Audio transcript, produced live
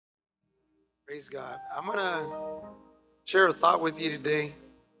Praise God. I'm going to share a thought with you today.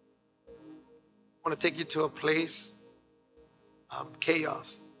 I want to take you to a place,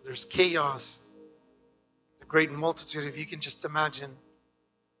 chaos. There's chaos, a great multitude, if you can just imagine.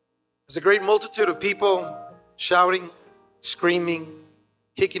 There's a great multitude of people shouting, screaming,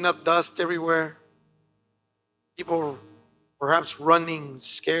 kicking up dust everywhere. People perhaps running,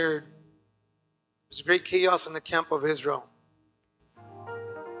 scared. There's great chaos in the camp of Israel.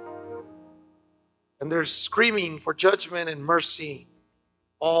 And there's screaming for judgment and mercy,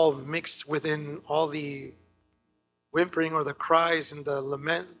 all mixed within all the whimpering or the cries and the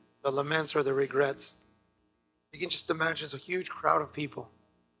laments or the regrets. You can just imagine it's a huge crowd of people.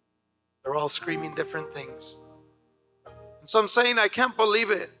 They're all screaming different things. And some saying, I can't believe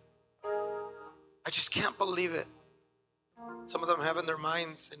it. I just can't believe it. Some of them have in their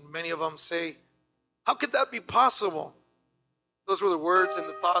minds, and many of them say, how could that be possible? Those were the words and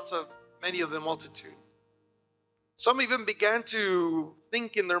the thoughts of many of the multitude. Some even began to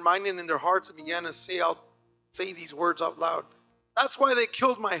think in their mind and in their hearts and began to say these words out loud. That's why they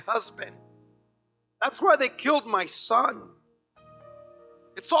killed my husband. That's why they killed my son.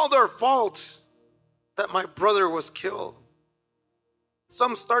 It's all their fault that my brother was killed.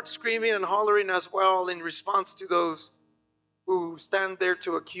 Some start screaming and hollering as well in response to those who stand there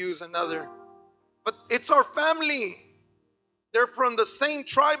to accuse another. But it's our family. They're from the same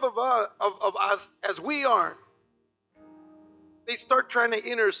tribe of us as we are. They start trying to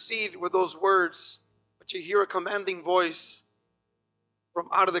intercede with those words, but you hear a commanding voice from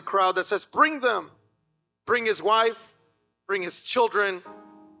out of the crowd that says, bring them. Bring his wife, bring his children,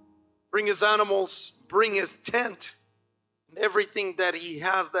 bring his animals, bring his tent, and everything that he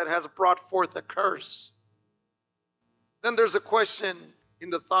has that has brought forth a curse. Then there's a question in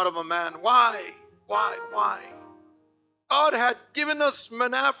the thought of a man. Why? Why? God had given us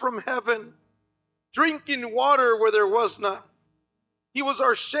manna from heaven, drinking water where there was none. He was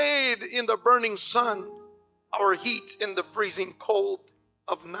our shade in the burning sun, our heat in the freezing cold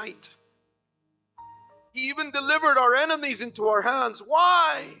of night. He even delivered our enemies into our hands.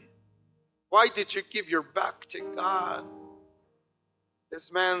 Why? Why did you give your back to God?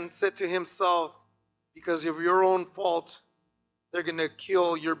 This man said to himself, because of your own fault, they're going to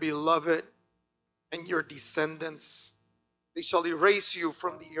kill your beloved and your descendants. They shall erase you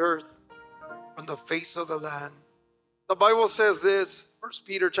from the earth, from the face of the land. The Bible says this, 1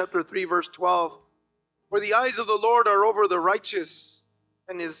 Peter chapter 3, verse 12, for the eyes of the Lord are over the righteous,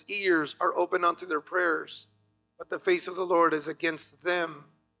 and his ears are open unto their prayers. But the face of the Lord is against them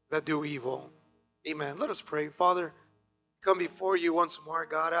that do evil. Amen. Let us pray. Father, come before you once more,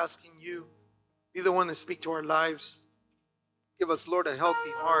 God, asking you, be the one to speak to our lives. Give us, Lord, a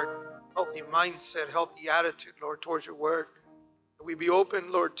healthy heart, healthy mindset, healthy attitude, Lord, towards your word. That we be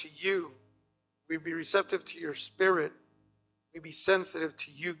open, Lord, to you. We be receptive to your spirit. We be sensitive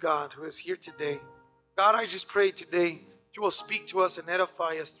to you, God, who is here today. God, I just pray today you will speak to us and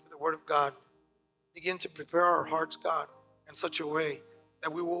edify us through the word of God. Begin to prepare our hearts, God, in such a way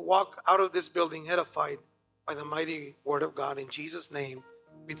that we will walk out of this building edified by the mighty word of God. In Jesus' name,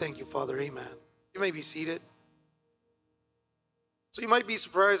 we thank you, Father. Amen. You may be seated. So you might be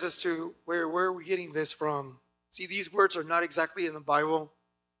surprised as to where are we getting this from. See, these words are not exactly in the Bible.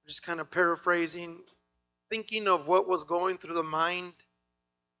 I'm just kind of paraphrasing, thinking of what was going through the mind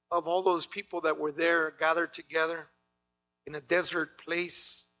of all those people that were there gathered together in a desert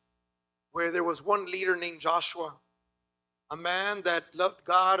place where there was one leader named Joshua, a man that loved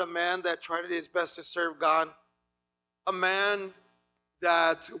God, a man that tried his best to serve God, a man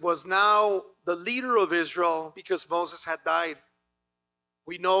that was now the leader of Israel because Moses had died.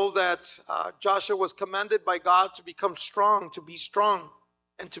 We know that Joshua was commanded by God to become strong, to be strong,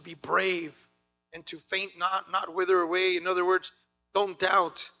 and to be brave, and to faint not wither away. In other words, don't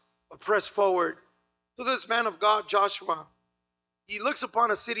doubt, but press forward. So this man of God, Joshua, he looks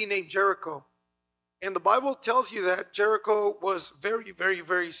upon a city named Jericho. And the Bible tells you that Jericho was very, very,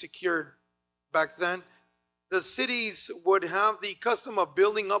 very secured back then. The cities would have the custom of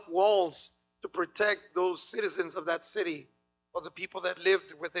building up walls to protect those citizens of that city, or the people that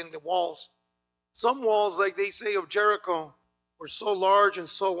lived within the walls. Some walls, like they say of Jericho, were so large and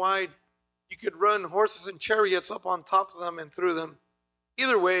so wide, you could run horses and chariots up on top of them and through them.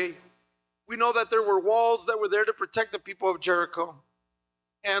 Either way, we know that there were walls that were there to protect the people of Jericho.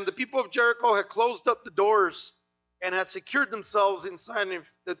 And the people of Jericho had closed up the doors and had secured themselves inside. And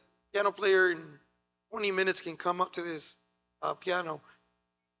if the piano player in 20 minutes can come up to this piano.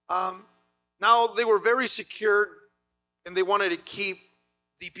 Now they were very secured, and they wanted to keep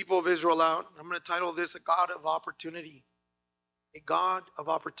the people of Israel out. I'm going to title this A God of Opportunity. A God of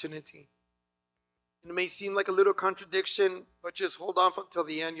Opportunity. It may seem like a little contradiction, but just hold off until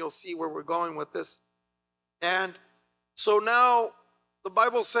the end. You'll see where we're going with this. And so now the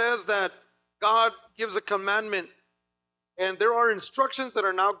Bible says that God gives a commandment, and there are instructions that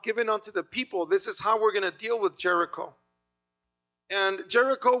are now given unto the people. This is how we're going to deal with Jericho. And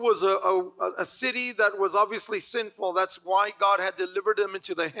Jericho was a city that was obviously sinful. That's why God had delivered them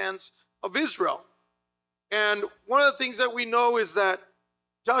into the hands of Israel. And one of the things that we know is that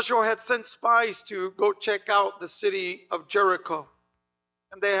Joshua had sent spies to go check out the city of Jericho.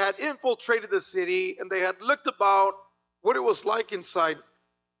 And they had infiltrated the city, and they had looked about what it was like inside.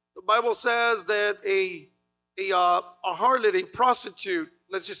 The Bible says that a harlot, a prostitute,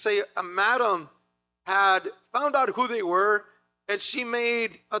 let's just say a madam, had found out who they were, and she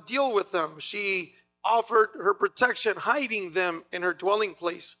made a deal with them. She offered her protection, hiding them in her dwelling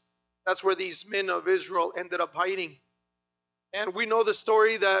place. That's where these men of Israel ended up hiding. And we know the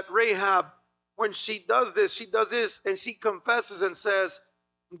story that Rahab, when she does this, and she confesses and says,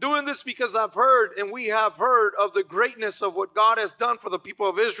 I'm doing this because I've heard, and we have heard of the greatness of what God has done for the people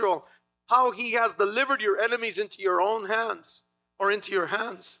of Israel, how he has delivered your enemies into your own hands, or into your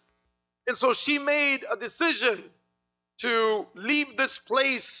hands. And so she made a decision to leave this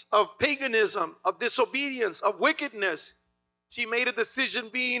place of paganism, of disobedience, of wickedness. She made a decision,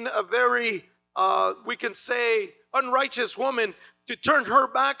 being a very, we can say, unrighteous woman, to turn her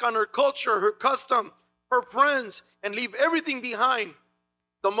back on her culture, her custom, her friends, and leave everything behind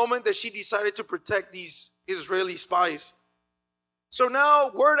the moment that she decided to protect these Israeli spies. So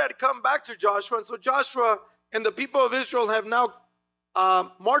now word had come back to Joshua, and so Joshua and the people of Israel have now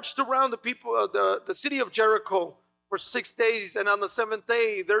marched around the city of Jericho for 6 days, and on the seventh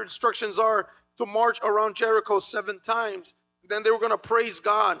day, their instructions are to march around Jericho 7 times. Then they were going to praise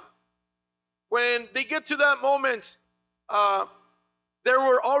God. When they get to that moment, there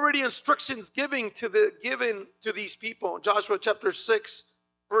were already instructions given to these people. Joshua chapter 6,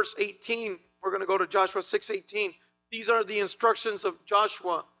 verse 18. We're going to go to Joshua 6:18. These are the instructions of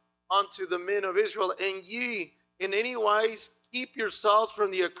Joshua unto the men of Israel. And ye in any wise keep yourselves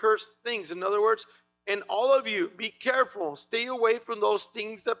from the accursed things. In other words, and all of you, be careful. Stay away from those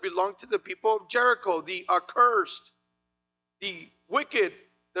things that belong to the people of Jericho, the accursed, the wicked,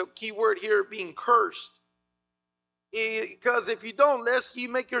 the key word here being cursed. Because if you don't, lest ye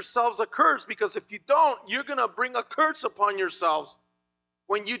make yourselves accursed, because if you don't, you're going to bring a curse upon yourselves.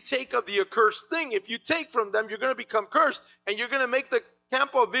 When you take of the accursed thing, if you take from them, you're going to become cursed, and you're going to make the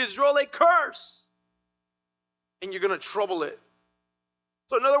camp of Israel a curse, and you're going to trouble it.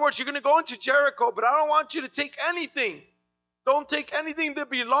 So in other words, you're going to go into Jericho, but I don't want you to take anything. Don't take anything that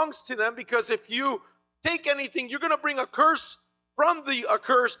belongs to them, because if you take anything, you're going to bring a curse from the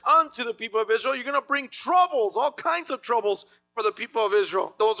accursed onto the people of Israel. You're going to bring troubles, all kinds of troubles for the people of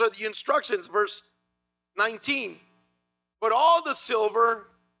Israel. Those are the instructions, verse 19. But all the silver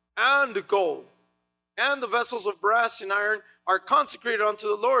and the gold and the vessels of brass and iron are consecrated unto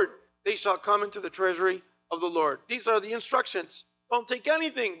the Lord. They shall come into the treasury of the Lord. These are the instructions. Don't take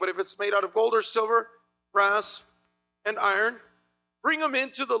anything, but if it's made out of gold or silver, brass, and iron, bring them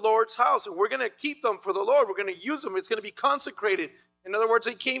into the Lord's house. And we're going to keep them for the Lord. We're going to use them. It's going to be consecrated. In other words,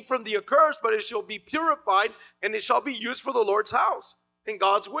 they came from the accursed, but it shall be purified, and it shall be used for the Lord's house, in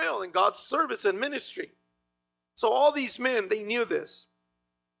God's will, in God's service and ministry. So all these men, they knew this.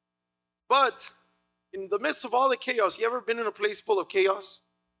 But in the midst of all the chaos, you ever been in a place full of chaos?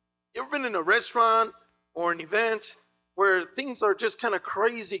 You ever been in a restaurant or an event where things are just kind of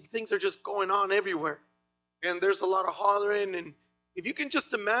crazy, things are just going on everywhere, and there's a lot of hollering? And if you can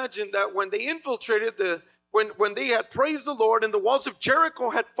just imagine that when they infiltrated when they had praised the Lord and the walls of Jericho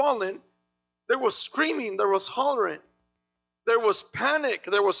had fallen, there was screaming, there was hollering, there was panic,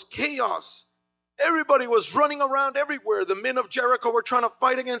 there was chaos. Everybody was running around everywhere. The men of Jericho were trying to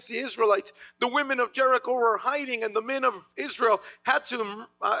fight against the Israelites. The women of Jericho were hiding, and the men of Israel had to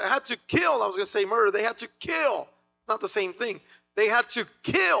kill. I was going to say murder. They had to kill. Not the same thing. They had to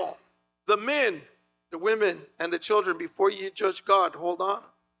kill the men, the women, and the children before you judge God. Hold on.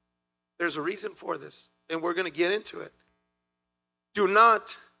 There's a reason for this, and we're going to get into it. Do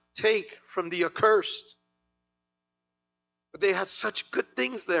not take from the accursed. But they had such good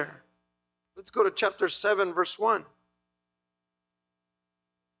things there. Let's go to chapter 7, verse 1.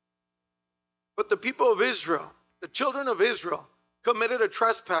 But the people of Israel, the children of Israel, committed a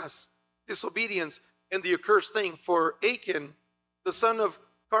trespass, disobedience, and the accursed thing. For Achan, the son of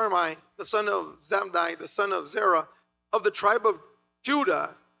Carmi, the son of Zabdi, the son of Zerah, of the tribe of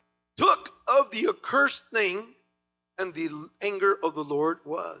Judah, took of the accursed thing, and the anger of the Lord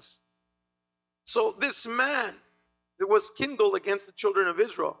was. So this man, it was kindled against the children of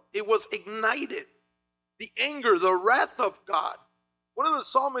Israel. It was ignited. the anger, the wrath of God. One of the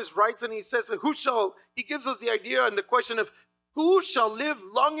psalmists writes and he says, he gives us the idea and the question of who shall live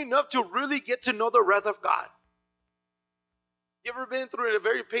long enough to really get to know the wrath of God? You ever been through a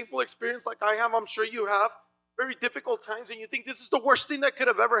very painful experience like I have? I'm sure you have. Very difficult times, and you think this is the worst thing that could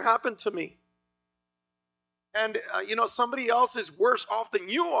have ever happened to me. And, somebody else is worse off than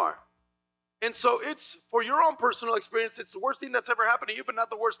you are. And so it's, for your own personal experience, it's the worst thing that's ever happened to you, but not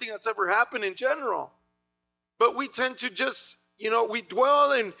the worst thing that's ever happened in general. But we tend to just, we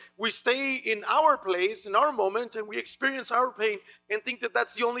dwell and we stay in our place, in our moment, and we experience our pain and think that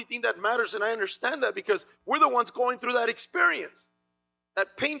that's the only thing that matters. And I understand that because we're the ones going through that experience,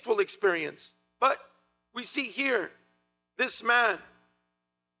 that painful experience. But we see here this man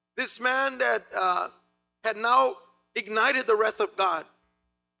that had now ignited the wrath of God.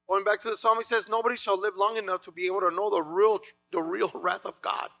 Going back to the psalm, he says, nobody shall live long enough to be able to know the real wrath of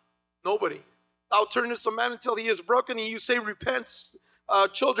God. Nobody. Thou turnest a man until he is broken, and you say, repent,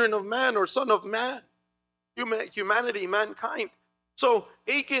 children of man or son of man. Humanity, mankind. So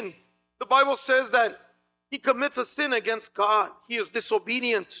Achan, the Bible says that he commits a sin against God. He is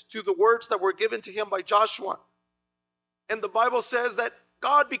disobedient to the words that were given to him by Joshua. And the Bible says that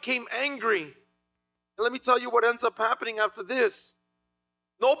God became angry. And let me tell you what ends up happening after this.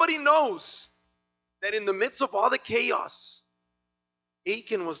 Nobody knows that in the midst of all the chaos,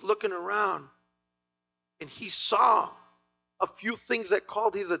 Achan was looking around and he saw a few things that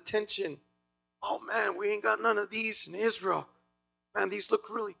called his attention. Oh man, we ain't got none of these in Israel. Man, these look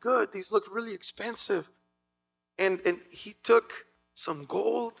really good. These look really expensive. And he took some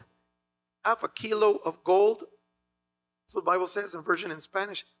gold, half a kilo of gold. That's what the Bible says in version in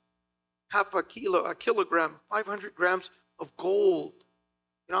Spanish. Half a kilogram, 500 grams of gold.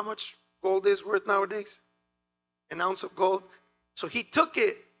 You know how much gold is worth nowadays? An ounce of gold. So he took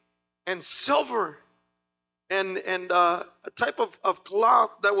it, and silver, and a type of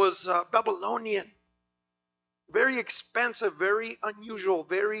cloth that was Babylonian. Very expensive, very unusual,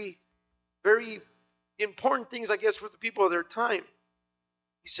 very, very important things, I guess, for the people of their time.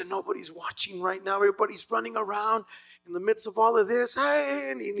 He said, nobody's watching right now. Everybody's running around in the midst of all of this. Hey,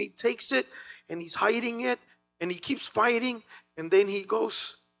 and he takes it, and he's hiding it, and he keeps fighting. And then he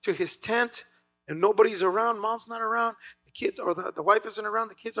goes to his tent, and nobody's around. Mom's not around. The kids, or the wife isn't around.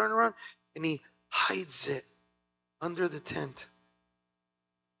 The kids aren't around. And he hides it under the tent,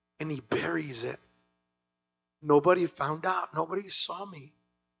 and he buries it. Nobody found out. Nobody saw me.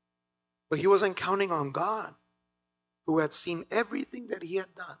 But he wasn't counting on God, who had seen everything that he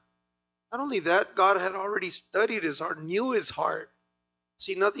had done. Not only that, God had already studied his heart, knew his heart.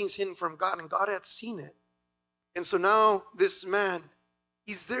 See, nothing's hidden from God, and God had seen it. And so now this man,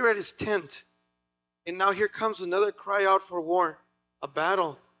 he's there at his tent. And now here comes another cry out for war, a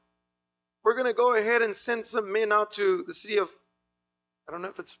battle. We're going to go ahead and send some men out to the city of, I don't know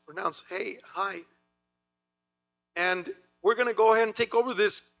if it's pronounced Hai. And we're going to go ahead and take over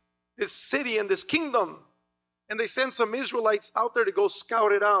this city and this kingdom. And they send some Israelites out there to go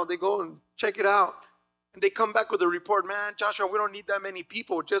scout it out. They go and check it out. And they come back with a report. Man, Joshua, we don't need that many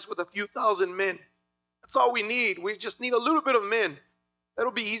people, just with a few thousand men. That's all we need. We just need a little bit of men.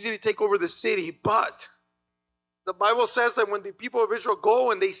 That'll be easy to take over the city. But the Bible says that when the people of Israel go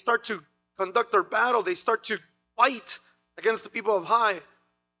and they start to conduct their battle, they start to fight against the people of Hai.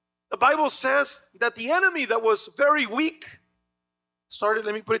 The Bible says that the enemy that was very weak started,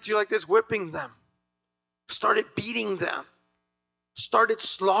 let me put it to you like this, whipping them, started beating them, started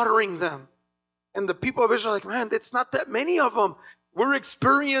slaughtering them. And the people of Israel are like, man, it's not that many of them. We're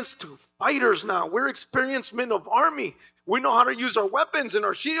experienced fighters now. We're experienced men of army. We know how to use our weapons and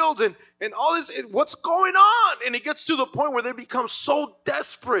our shields and all this. What's going on? And it gets to the point where they become so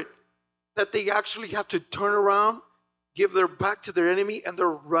desperate that they actually have to turn around, give their back to their enemy, and they're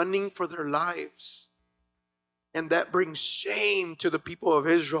running for their lives. And that brings shame to the people of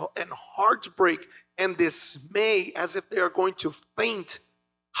Israel and heartbreak and dismay, as if they are going to faint.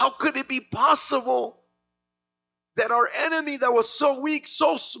 How could it be possible that our enemy that was so weak,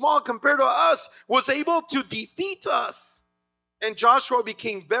 so small compared to us, was able to defeat us? And Joshua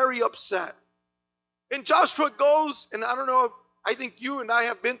became very upset. And Joshua goes, and I don't know if, I think you and I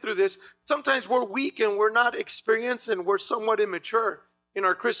have been through this. Sometimes we're weak and we're not experienced and we're somewhat immature in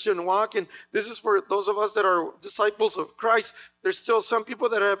our Christian walk. And this is for those of us that are disciples of Christ. There's still some people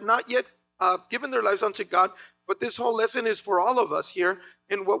that have not yet given their lives unto God. But this whole lesson is for all of us here.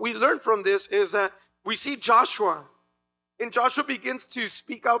 And what we learn from this is that we see Joshua. And Joshua begins to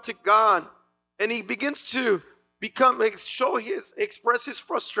speak out to God. And he begins to express his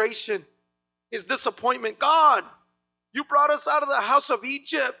frustration, his disappointment. God, you brought us out of the house of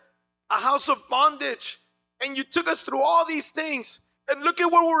Egypt, a house of bondage. and you took us through all these things. And look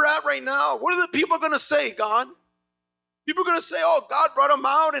at where we're at right now. What are the people going to say, God? People are going to say, oh, God brought them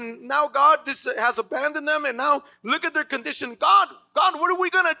out, and now God has abandoned them, and now look at their condition. God, what are we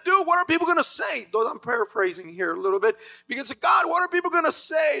going to do? What are people going to say? Though I'm paraphrasing here a little bit. Because, God, what are people going to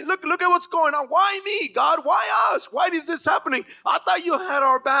say? Look at what's going on. Why me, God? Why us? Why is this happening? I thought you had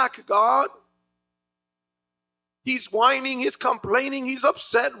our back, God. He's whining, he's complaining, he's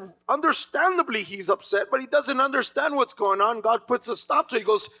upset. Understandably, he's upset, but he doesn't understand what's going on. God puts a stop to it. He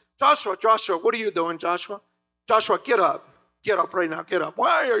goes, Joshua, what are you doing, Joshua? Joshua, get up. Get up right now, get up.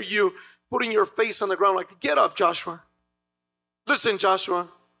 Why are you putting your face on the ground like, get up, Joshua? Listen, Joshua,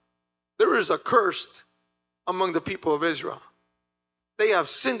 there is a curse among the people of Israel. They have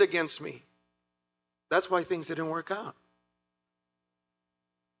sinned against me. That's why things didn't work out.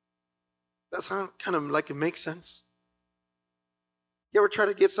 That's how kind of like it makes sense. You ever try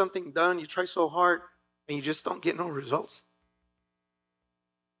to get something done, you try so hard, and you just don't get no results?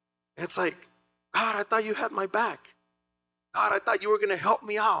 And it's like, God, I thought you had my back. God, I thought you were going to help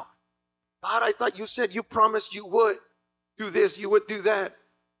me out. God, I thought you said you promised you would do this, you would do that.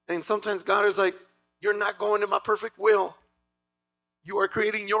 And sometimes God is like, you're not going in my perfect will. You are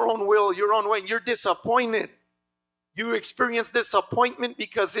creating your own will, your own way. You're disappointed. You experience disappointment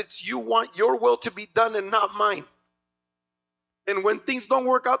because you want your will to be done and not mine. And when things don't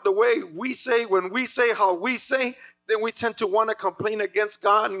work out the way we say, when we say how we say, then we tend to want to complain against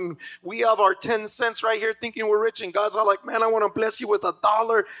God. And we have our 10 cents right here thinking we're rich. And God's all like, man, I want to bless you with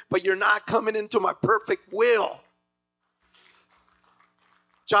 $1, but you're not coming into my perfect will.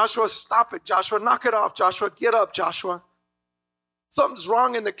 Joshua, stop it. Joshua, knock it off. Joshua, get up, Joshua. Something's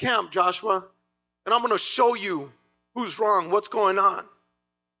wrong in the camp, Joshua. And I'm going to show you who's wrong, what's going on.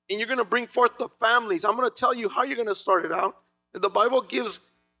 And you're going to bring forth the families. I'm going to tell you how you're going to start it out. The Bible gives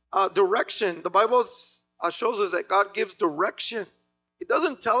direction. The Bible shows us that God gives direction. It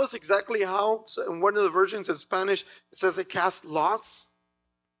doesn't tell us exactly how. So in one of the versions in Spanish, it says they cast lots.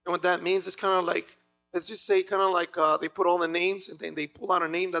 And what that means is kind of like, let's just say kind of like they put all the names and then they pull out a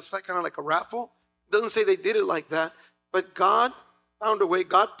name. That's like kind of like a raffle. It doesn't say they did it like that. But God found a way.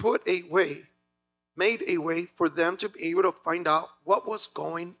 God put a way, made a way for them to be able to find out what was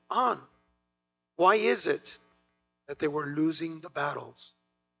going on. Why is it that they were losing the battles?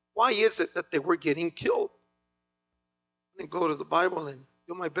 Why is it that they were getting killed? I'm going to go to the Bible and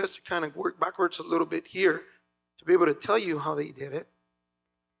do my best to kind of work backwards a little bit here to be able to tell you how they did it.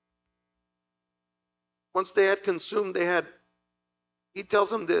 Once they had consumed, he tells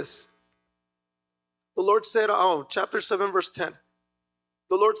them this. The Lord said, chapter 7, verse 10.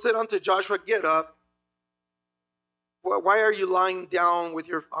 The Lord said unto Joshua, get up. Why are you lying down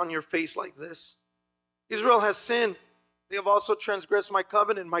on your face like this? Israel has sinned. They have also transgressed my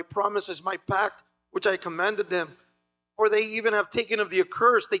covenant, my promises, my pact, which I commanded them. Or they even have taken of the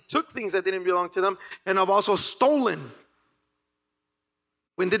accursed. They took things that didn't belong to them and have also stolen.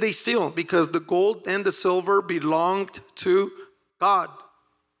 When did they steal? Because the gold and the silver belonged to God.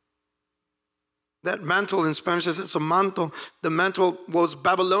 That mantle in Spanish says it's a mantle. The mantle was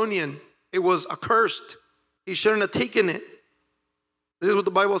Babylonian. It was accursed. He shouldn't have taken it. This is what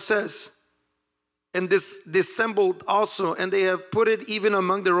the Bible says. And this dissembled also, and they have put it even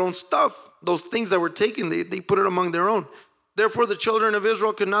among their own stuff. Those things that were taken, they put it among their own. Therefore, the children of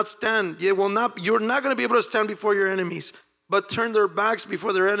Israel could not stand. You're not going to be able to stand before your enemies, but turn their backs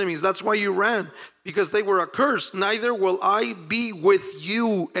before their enemies. That's why you ran, because they were accursed. Neither will I be with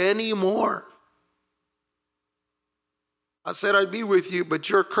you anymore. I said I'd be with you, but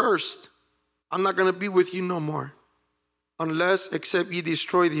you're cursed. I'm not going to be with you no more, except ye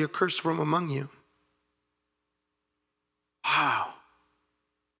destroy the accursed from among you. Wow.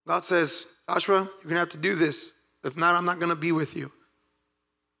 God says, Joshua, you're going to have to do this. If not, I'm not going to be with you.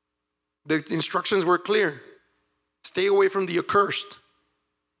 The instructions were clear. Stay away from the accursed.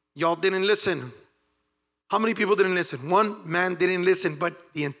 Y'all didn't listen. How many people didn't listen? One man didn't listen, but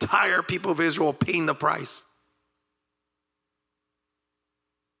the entire people of Israel paying the price.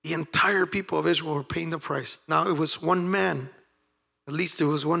 The entire people of Israel were paying the price. Now it was one man. At least it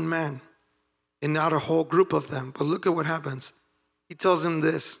was one man. And not a whole group of them. But look at what happens. He tells them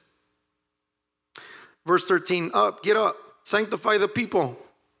this. Verse 13, get up, sanctify the people.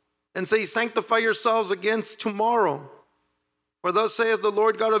 And say, sanctify yourselves against tomorrow. For thus saith the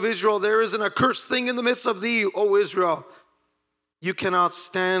Lord God of Israel, there is an accursed thing in the midst of thee, O Israel. You cannot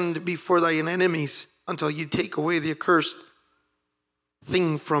stand before thine enemies until you take away the accursed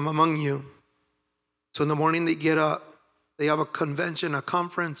thing from among you. So in the morning they get up. They have a convention, a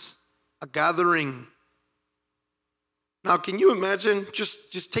conference, a gathering. Now, can you imagine?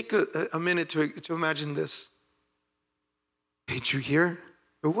 Just take a minute to imagine this. Did you hear?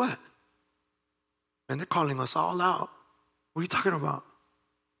 Or what? And they're calling us all out. What are you talking about?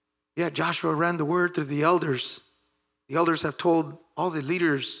 Yeah, Joshua ran the word to the elders. The elders have told all the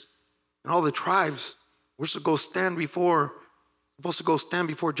leaders and all the tribes, we're supposed to go stand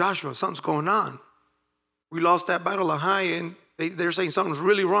before Joshua. Something's going on. We lost that battle of Hai, and they're saying something's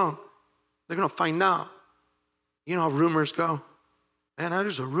really wrong. They're going to find out. You know how rumors go. Man, that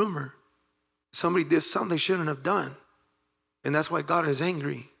is a rumor. Somebody did something they shouldn't have done. And that's why God is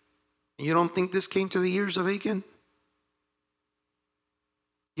angry. And you don't think this came to the ears of Achan?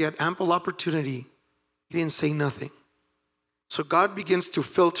 He had ample opportunity. He didn't say nothing. So God begins to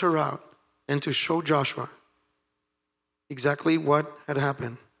filter out and to show Joshua exactly what had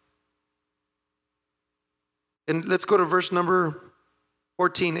happened. And let's go to verse number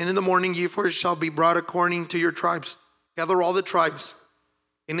 14. And in the morning ye first shall be brought according to your tribes. Gather all the tribes.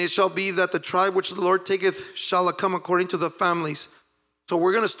 And it shall be that the tribe which the Lord taketh shall come according to the families. So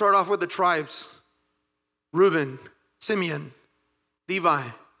we're going to start off with the tribes. Reuben, Simeon, Levi,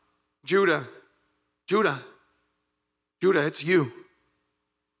 Judah, it's you.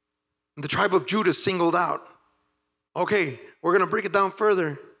 And the tribe of Judah singled out. Okay, we're going to break it down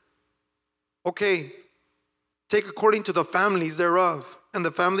further. Okay, take according to the families thereof. And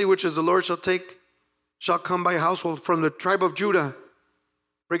the family which is the Lord shall come by household from the tribe of Judah.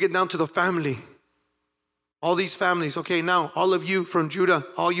 Break it down to the family. All these families. Okay, now all of you from Judah,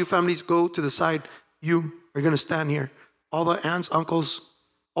 all you families go to the side. You are going to stand here. All the aunts, uncles,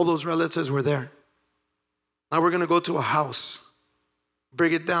 all those relatives were there. Now we're going to go to a house.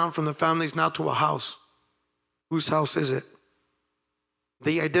 Break it down from the families now to a house. Whose house is it?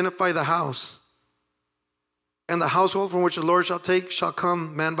 They identify the house. And the household from which the Lord shall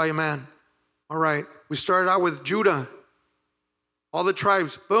come man by man. All right, we started out with Judah. All the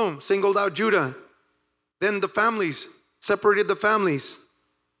tribes, boom, singled out Judah. Then the families, separated the families.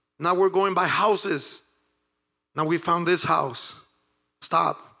 Now we're going by houses. Now we found this house.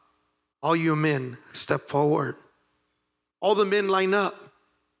 Stop. All you men, step forward. All the men line up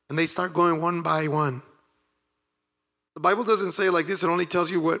and they start going one by one. The Bible doesn't say like this. It only tells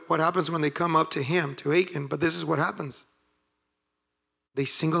you what happens when they come up to him, to Achan. But this is what happens. They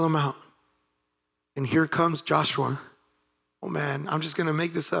single him out. And here comes Joshua. Oh man, I'm just going to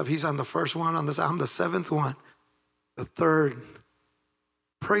make this up. He's on the first one. I'm the seventh one. The third.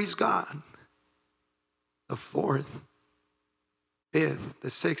 Praise God. The fourth. Fifth.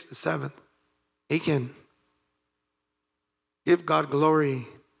 The sixth. The seventh. Achan. Give God glory.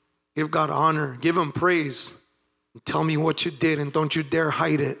 Give God honor. Give him praise. Tell me what you did and don't you dare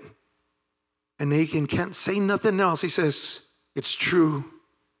hide it. And Achan can't say nothing else. He says, it's true.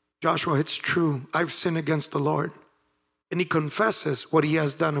 Joshua, it's true. I've sinned against the Lord. And he confesses what he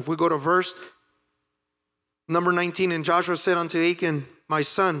has done. If we go to verse number 19, and Joshua said unto Achan, my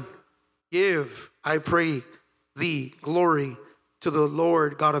son, give, I pray thee, glory to the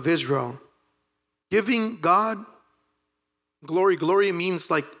Lord God of Israel. Giving God glory. Glory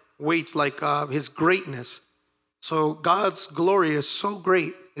means like weights, like his greatness. So God's glory is so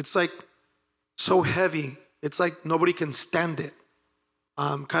great. It's like so heavy. It's like nobody can stand it.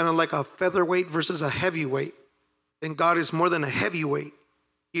 Kind of like a featherweight versus a heavyweight. And God is more than a heavyweight.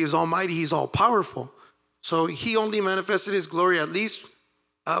 He is almighty. He's all powerful. So he only manifested his glory. At least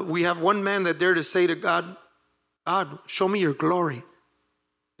we have one man that dared to say to God, God, show me your glory.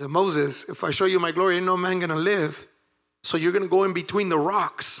 He said, Moses, if I show you my glory, ain't no man going to live. So you're going to go in between the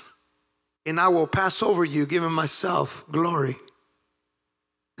rocks. And I will pass over you, giving myself glory.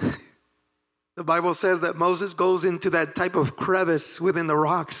 The Bible says that Moses goes into that type of crevice within the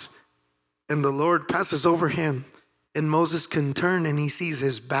rocks. And the Lord passes over him. And Moses can turn and he sees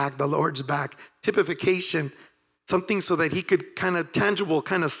his back, the Lord's back. Typification, something so that he could kind of tangible,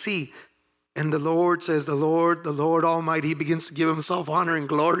 kind of see. And the Lord says, the Lord Almighty, he begins to give himself honor and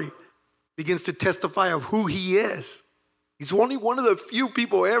glory. Begins to testify of who he is. He's only one of the few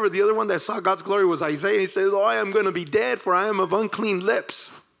people ever. The other one that saw God's glory was Isaiah. He says, oh, I am going to be dead, for I am of unclean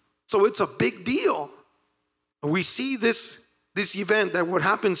lips. So it's a big deal. We see this event, that what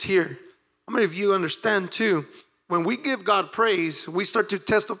happens here. How many of you understand too? When we give God praise, we start to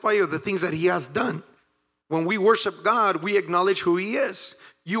testify of the things that he has done. When we worship God, we acknowledge who he is.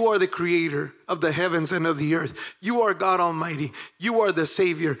 You are the creator of the heavens and of the earth. You are God Almighty. You are the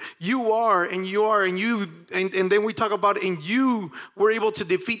Savior. You are, and then we talk about, and you were able to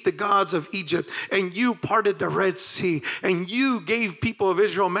defeat the gods of Egypt, and you parted the Red Sea, and you gave people of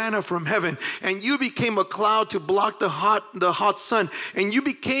Israel manna from heaven, and you became a cloud to block the hot sun, and you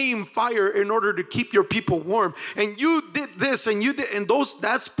became fire in order to keep your people warm, and you did this, and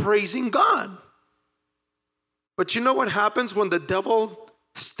that's praising God. But you know what happens when the devil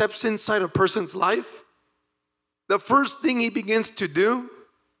steps inside a person's life? The first thing he begins to do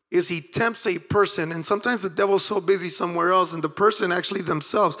is he tempts a person. And sometimes the devil's so busy somewhere else, and the person actually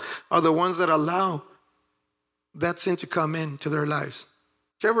themselves are the ones that allow that sin to come into their lives.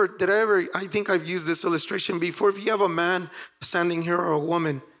 I think I've used this illustration before. If you have a man standing here or a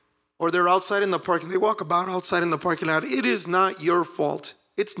woman, or they're outside in the parking, they walk about outside in the parking lot, it is not your fault.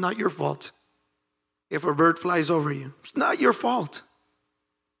 It's not your fault if a bird flies over you. It's not your fault.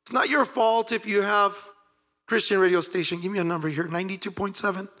 It's not your fault if you have Christian radio station. Give me a number here,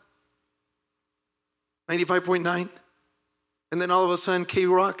 92.7, 95.9. And then all of a sudden,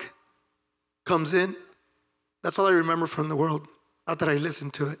 K-Rock comes in. That's all I remember from the world. Not that I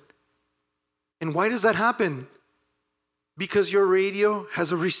listened to it. And why does that happen? Because your radio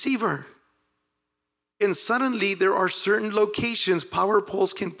has a receiver. And suddenly there are certain locations, power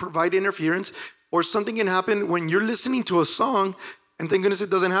poles can provide interference, or something can happen when you're listening to a song. And thank goodness it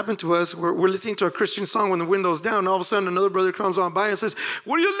doesn't happen to us. We're listening to a Christian song when the window's down. And all of a sudden another brother comes on by and says,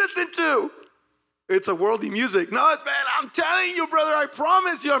 "What do you listen to?" It's a worldly music. No, it's, man, I'm telling you, brother, I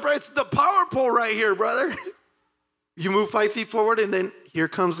promise you, it's the power pole right here, brother. You move 5 feet forward and then here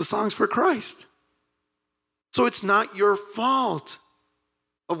comes the songs for Christ. So it's not your fault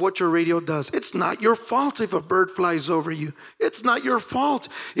of what your radio does. It's not your fault if a bird flies over you. It's not your fault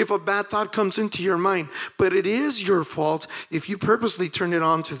if a bad thought comes into your mind. But it is your fault if you purposely turn it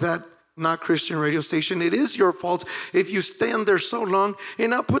on to that not Christian radio station. It is your fault if you stand there so long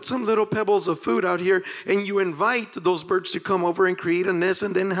and now put some little pebbles of food out here and you invite those birds to come over and create a nest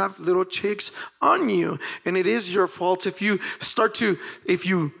and then have little chicks on you. And it is your fault if you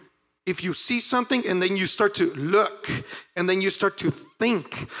if you see something and then you start to look and then you start to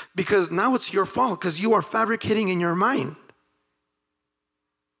think, because now it's your fault because you are fabricating in your mind.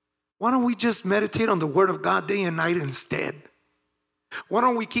 Why don't we just meditate on the Word of God day and night instead? Why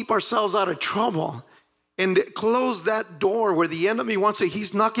don't we keep ourselves out of trouble and close that door where the enemy wants to?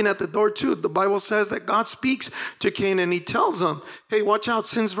 He's knocking at the door too. The Bible says that God speaks to Cain and he tells him, hey, watch out,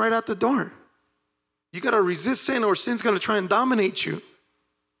 sin's right at the door. You got to resist sin or sin's going to try and dominate you.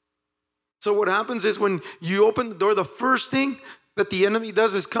 So what happens is when you open the door, the first thing that the enemy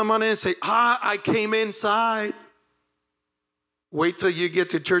does is come on in and say, I came inside. Wait till you get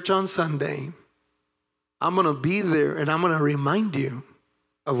to church on Sunday. I'm going to be there and I'm going to remind you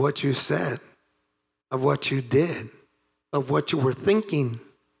of what you said, of what you did, of what you were thinking,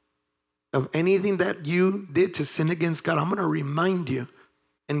 of anything that you did to sin against God. I'm going to remind you.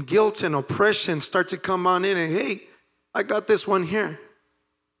 And guilt and oppression start to come on in and, hey, I got this one here.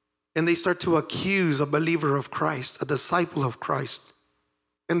 And they start to accuse a believer of Christ, a disciple of Christ.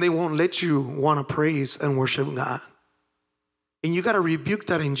 And they won't let you want to praise and worship God. And you got to rebuke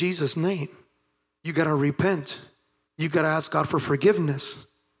that in Jesus' name. You got to repent. You got to ask God for forgiveness.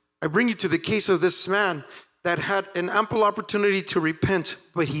 I bring you to the case of this man that had an ample opportunity to repent,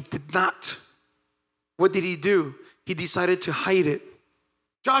 but he did not. What did he do? He decided to hide it.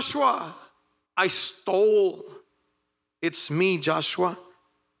 Joshua, I stole. It's me, Joshua.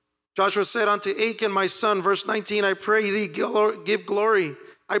 Joshua said unto Achan, my son, verse 19, I pray thee, give glory.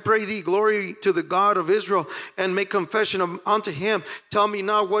 I pray thee, glory to the God of Israel, and make confession unto him. Tell me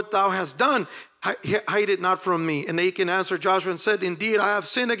now what thou hast done. Hide it not from me. And Achan answered Joshua and said, indeed, I have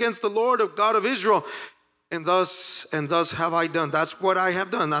sinned against the Lord of God of Israel. And thus have I done. That's what I have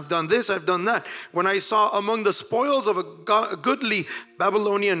done. I've done this, I've done that. When I saw among the spoils of a goodly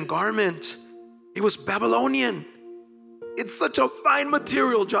Babylonian garment, it was Babylonian. It's such a fine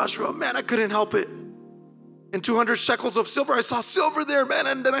material, Joshua. Man, I couldn't help it. And 200 shekels of silver. I saw silver there, man.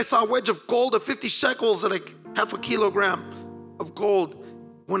 And then I saw a wedge of gold of 50 shekels, like half a kilogram of gold.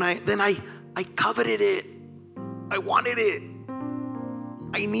 I coveted it. I wanted it.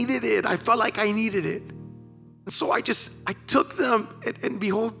 I needed it. I felt like I needed it. And so I took them and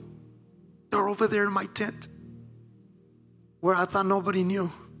behold, they're over there in my tent where I thought nobody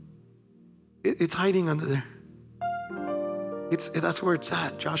knew. It's hiding under there. That's where it's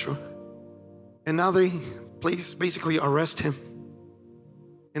at, Joshua. And now they basically arrest him.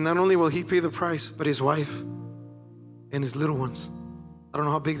 And not only will he pay the price, but his wife and his little ones. I don't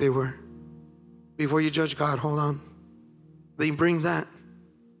know how big they were. Before you judge God, hold on. They bring that.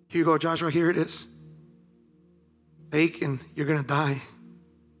 Here you go, Joshua, here it is. Achan, you're going to die.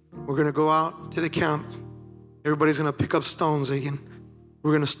 We're going to go out to the camp. Everybody's going to pick up stones, Achan.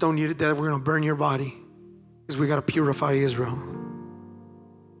 We're going to stone you to death. We're going to burn your body. Because we got to purify Israel.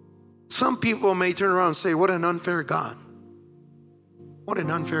 Some people may turn around and say, what an unfair God. What an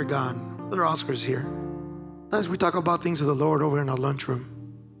unfair God. Brother Oscar's here. As we talk about things of the Lord over in our lunchroom.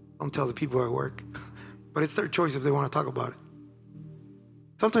 Don't tell the people at work. but it's their choice if they want to talk about it.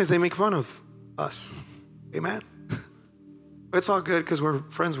 Sometimes they make fun of us. Amen. But it's all good because we're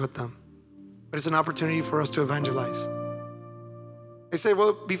friends with them. But it's an opportunity for us to evangelize. I say,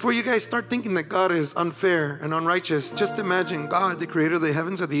 well, before you guys start thinking that God is unfair and unrighteous, just imagine God, the creator of the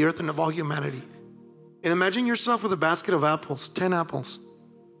heavens, of the earth, and of all humanity. And imagine yourself with a basket of apples, 10 apples.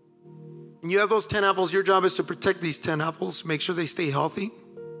 And you have those 10 apples. Your job is to protect these 10 apples, make sure they stay healthy,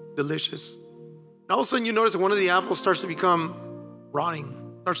 delicious. And all of a sudden you notice that one of the apples starts to become rotting,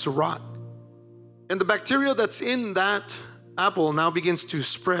 starts to rot. And the bacteria that's in that apple now begins to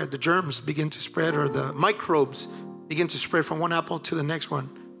spread. The germs begin to spread, or the microbes begin to spread from one apple to the next one.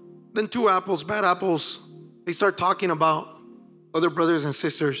 Then 2 apples, bad apples, they start talking about other brothers and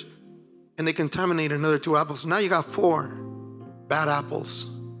sisters, and they contaminate another 2 apples. Now you got 4 bad apples.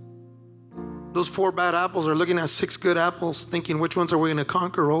 Those 4 bad apples are looking at 6 good apples, thinking, which ones are we going to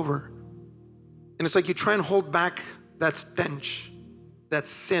conquer over? And it's like you try and hold back that stench, that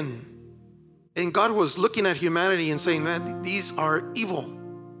sin. And God was looking at humanity and saying, man, these are evil.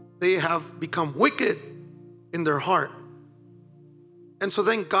 They have become wicked in their heart. And so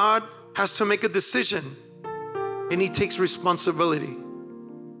then God has to make a decision, and he takes responsibility.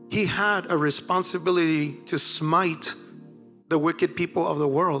 He had a responsibility to smite the wicked people of the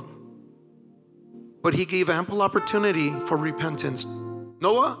world, but he gave ample opportunity for repentance.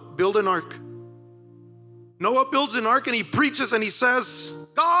 Noah, build an ark. Noah builds an ark and he preaches and he says,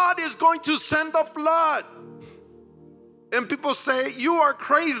 God is going to send a flood. And people say, you are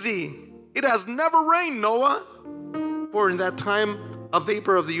crazy. It has never rained, Noah. For in that time, a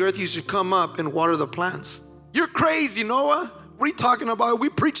vapor of the earth used to come up and water the plants. You're crazy, Noah. What are you talking about? We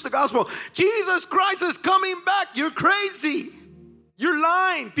preach the gospel. Jesus Christ is coming back. You're crazy. You're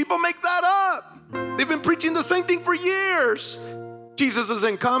lying. People make that up. They've been preaching the same thing for years. Jesus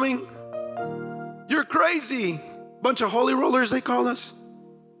isn't coming. You're crazy. Bunch of holy rollers, they call us.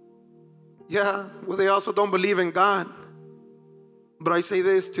 Yeah, well, they also don't believe in God. But I say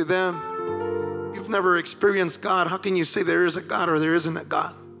this to them. You've never experienced God. How can you say there is a God or there isn't a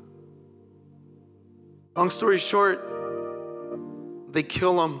God? Long story short, they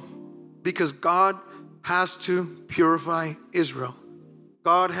kill him because God has to purify Israel.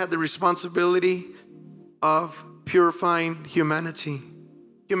 God had the responsibility of purifying humanity.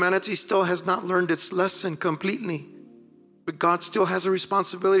 Humanity still has not learned its lesson completely, but God still has a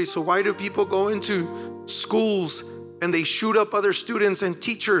responsibility. So why do people go into schools and they shoot up other students and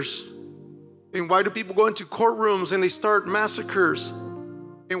teachers? And why do people go into courtrooms and they start massacres?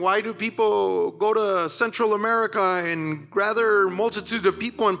 And why do people go to Central America and gather multitudes of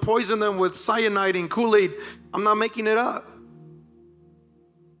people and poison them with cyanide and Kool-Aid? I'm not making it up.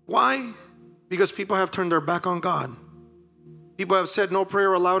 Why? Because people have turned their back on God. People have said no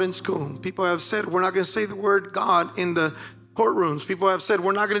prayer allowed in school. People have said we're not going to say the word God in the courtrooms. People have said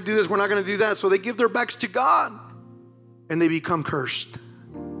we're not going to do this, we're not going to do that. So they give their backs to God and they become cursed.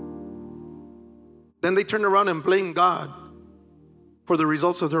 Then they turn around and blame God for the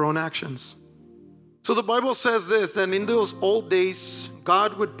results of their own actions. So the Bible says this, that in those old days,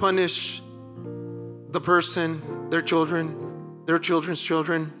 God would punish the person, their children, their children's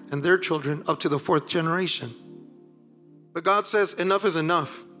children, and their children up to the 4th generation. But God says enough is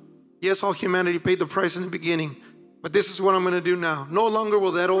enough. Yes, all humanity paid the price in the beginning, but this is what I'm going to do now. No longer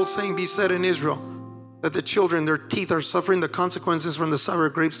will that old saying be said in Israel, that the children, their teeth are suffering the consequences from the sour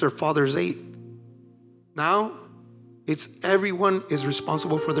grapes their fathers ate. Now, it's everyone is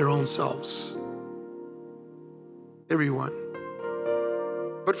responsible for their own selves. Everyone.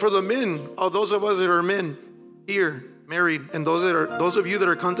 But for the men, all those of us that are men here, married, and those of you that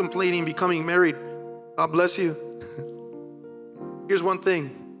are contemplating becoming married, God bless you. Here's one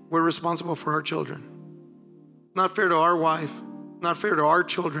thing. We're responsible for our children. Not fair to our wife, not fair to our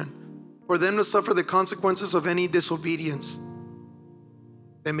children, for them to suffer the consequences of any disobedience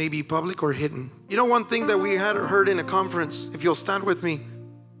that may be public or hidden. You know, one thing that we had heard in a conference, if you'll stand with me.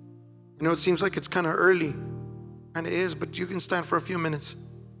 I know it seems like it's kind of early, and it is, but you can stand for a few minutes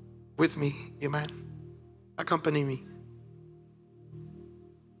with me, amen. Accompany me.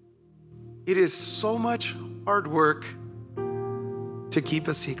 It is so much hard work to keep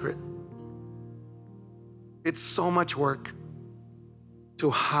a secret. It's so much work to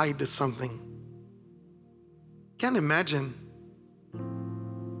hide something. Can't imagine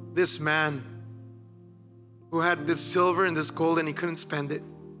this man who had this silver and this gold and he couldn't spend it.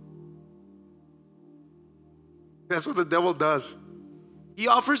 That's what the devil does. He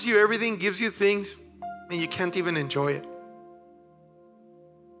offers you everything, gives you things, and you can't even enjoy it.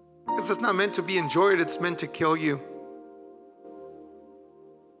 Because it's not meant to be enjoyed, it's meant to kill you.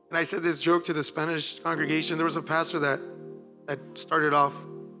 And I said this joke to the Spanish congregation. There was a pastor that started off,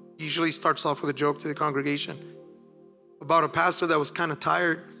 he usually starts off with a joke to the congregation about a pastor that was kind of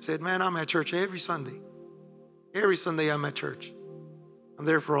tired. He said, man, I'm at church every Sunday. Every Sunday I'm at church. I'm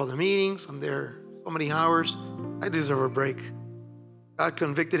there for all the meetings. I'm there so many hours. I deserve a break. God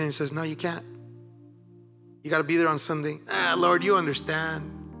convicted him and says, no, you can't. You got to be there on Sunday. Lord, you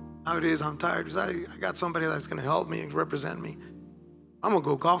understand how it is. I'm tired because I got somebody that's going to help me and represent me. I'm going to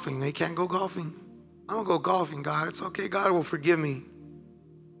go golfing. They can't go golfing. I'm going to go golfing, God. It's okay. God will forgive me.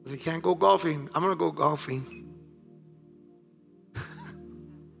 They can't go golfing. I'm going to go golfing.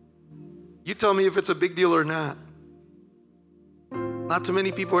 You tell me if it's a big deal or not. Not too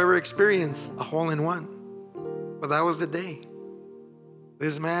many people ever experience a hole-in-one. But that was the day.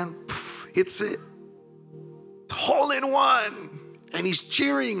 This man hits it. Hole-in-one. And he's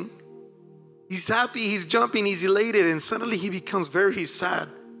cheering. He's happy. He's jumping. He's elated. And suddenly he becomes very sad.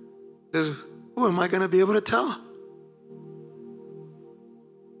 He says, who am I going to be able to tell?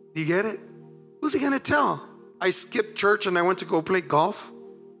 Do you get it? Who's he going to tell? I skipped church and I went to go play golf.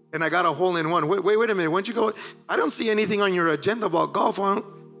 And I got a hole-in-one. Wait a minute. When'd you go? I don't see anything on your agenda about golf.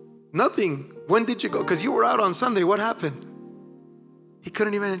 Nothing. When did you go? Because you were out on Sunday. What happened? He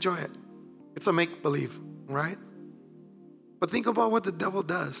couldn't even enjoy it. It's a make-believe, right? But think about what the devil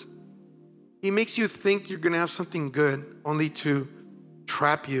does. He makes you think you're going to have something good only to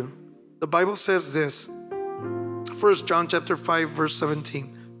trap you. The Bible says this. 1 John chapter 5, verse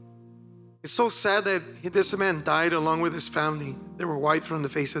 17. It's so sad that this man died along with his family. They were wiped from the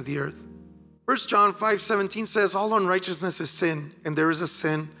face of the earth. 1 John 5:17 says, all unrighteousness is sin, and there is a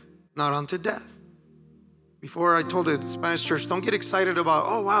sin not unto death. Before I told the Spanish church, don't get excited about,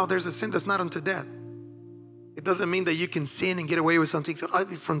 oh wow, there's a sin that's not unto death. It doesn't mean that you can sin and get away with something. So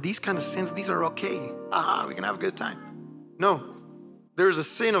from these kind of sins, these are okay. We can have a good time. No, there's a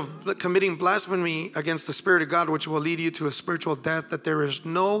sin of committing blasphemy against the Spirit of God, which will lead you to a spiritual death that there is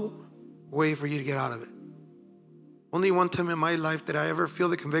no way for you to get out of it. Only one time in my life did I ever feel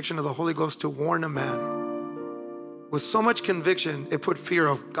the conviction of the Holy Ghost to warn a man. With so much conviction, it put fear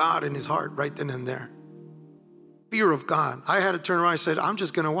of God in his heart right then and there. Fear of God. I had to turn around and said, I'm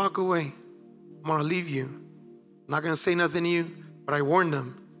just going to walk away. I'm going to leave you. I'm not going to say nothing to you, but I warned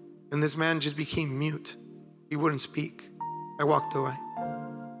him. And this man just became mute. He wouldn't speak. I walked away.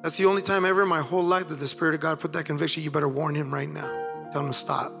 That's the only time ever in my whole life that the Spirit of God put that conviction. You better warn him right now. Tell him to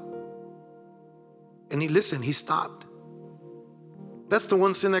stop. And he listened. He stopped. That's the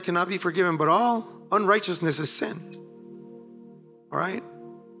one sin that cannot be forgiven, but all unrighteousness is sin. All right?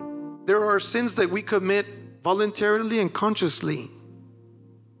 There are sins that we commit voluntarily and consciously.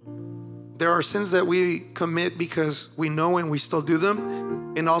 There are sins that we commit because we know and we still do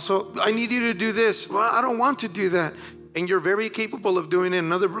them. And also, I need you to do this. Well, I don't want to do that. And you're very capable of doing it,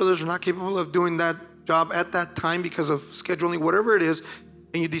 and other brothers are not capable of doing that job at that time because of scheduling, whatever it is,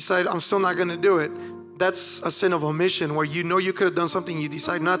 and you decide, I'm still not going to do it. That's a sin of omission, where you know you could have done something, you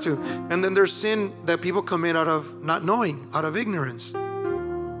decide not to. And then there's sin that people commit out of not knowing, out of ignorance.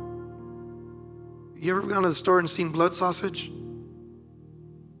 You ever gone to the store and seen blood sausage?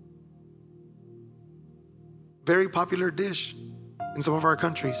 Very popular dish in some of our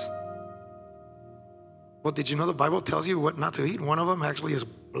countries. Well, did you know the Bible tells you what not to eat? One of them actually is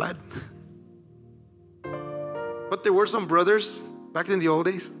blood. But there were some brothers back in the old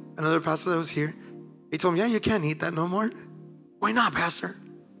days, another pastor that was here. He told me, yeah, you can't eat that no more. Why not, Pastor? That's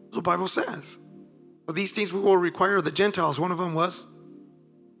what the Bible says. But these things we will require of the Gentiles. One of them was,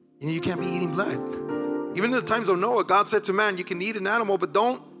 you can't be eating blood. Even in the times of Noah, God said to man, you can eat an animal, but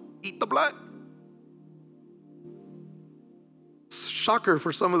don't eat the blood. Shocker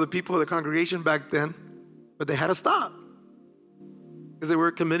for some of the people of the congregation back then, but they had to stop because they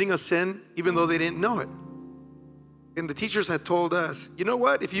were committing a sin even though they didn't know it. And the teachers had told us, you know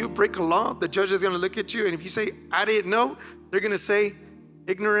what? If you break a law, the judge is going to look at you, and if you say, I didn't know, they're going to say,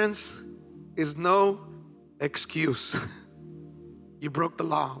 ignorance is no excuse. You broke the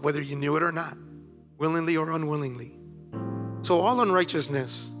law, whether you knew it or not, willingly or unwillingly. So all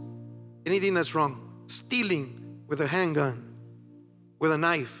unrighteousness, anything that's wrong, stealing with a handgun, with a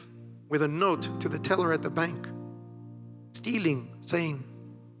knife, with a note to the teller at the bank, stealing, saying,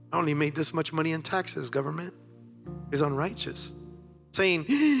 I only made this much money in taxes, government, is unrighteous. Saying,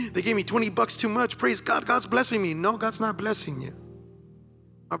 they gave me $20 too much, praise God, God's blessing me. No, God's not blessing you.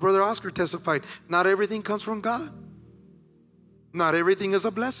 My brother Oscar testified, not everything comes from God. Not everything is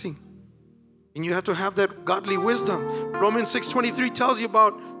a blessing. And you have to have that godly wisdom. Romans 6:23 tells you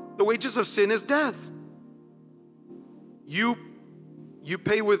about the wages of sin is death. You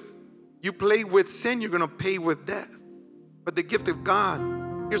play with sin, you're going to pay with death. But the gift of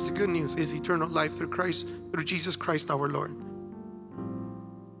God Here's the good news, is eternal life through Jesus Christ our Lord.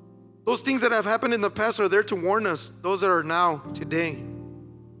 Those things that have happened in the past are there to warn us, those that are now, today.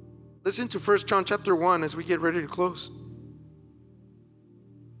 Listen to 1 John chapter 1 as we get ready to close.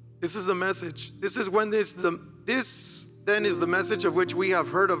 This is the message. This then is the message of which we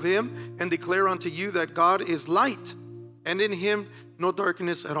have heard of him and declare unto you, that God is light, and in him no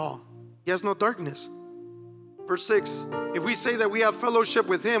darkness at all. He has no darkness. Verse 6, if we say that we have fellowship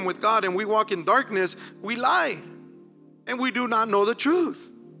with him, with God, and we walk in darkness, we lie, and we do not know the truth.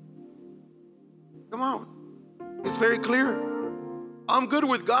 Come on. It's very clear. I'm good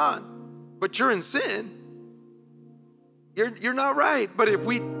with God, but you're in sin. You're not right. But if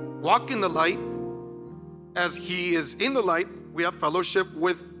we walk in the light, as he is in the light, we have fellowship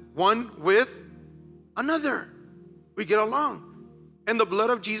with one with another. We get along. And the blood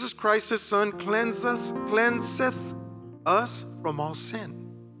of Jesus Christ, his son, cleanseth us from all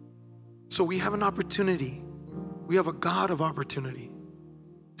sin. So we have an opportunity. We have a God of opportunity.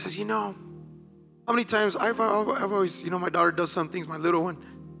 He says, how many times I've always, my daughter does some things, my little one.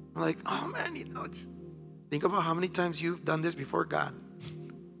 I'm like, oh man, think about how many times you've done this before God.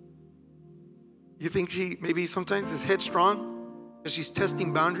 You think she maybe sometimes is headstrong because she's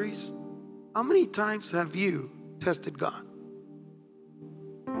testing boundaries? How many times have you tested God?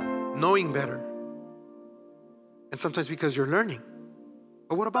 Knowing better. And sometimes because you're learning.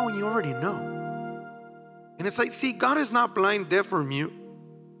 But what about when you already know? And it's like, see, God is not blind, deaf, or mute.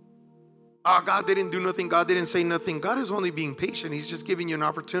 Oh, God didn't do nothing. God didn't say nothing. God is only being patient. He's just giving you an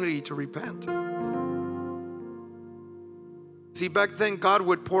opportunity to repent. See, back then, God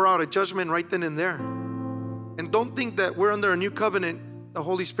would pour out a judgment right then and there. And don't think that we're under a new covenant, the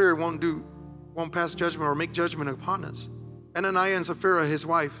Holy Spirit won't pass judgment or make judgment upon us. Ananias and Sapphira, his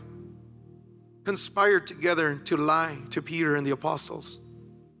wife, conspired together to lie to Peter and the apostles.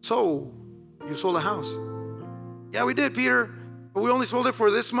 So, you sold a house. Yeah, we did, Peter, but we only sold it for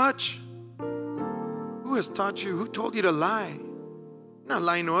this much. Who has taught you? Who told you to lie? You're not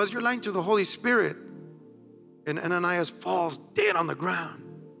lying to us, you're lying to the Holy Spirit. And Ananias falls dead on the ground.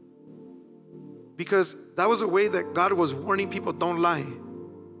 Because that was a way that God was warning people, don't lie.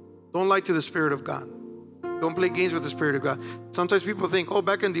 Don't lie to the Spirit of God. Don't play games with the Spirit of God. Sometimes people think, oh,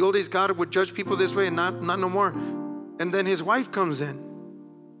 back in the old days, God would judge people this way and not no more. And then his wife comes in.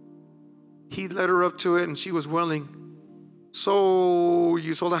 He led her up to it and she was willing. So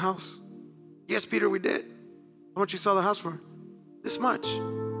you sold a house? Yes, Peter, we did. How much you sell the house for? This much.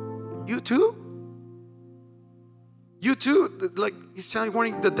 You too? You too? Like he's telling,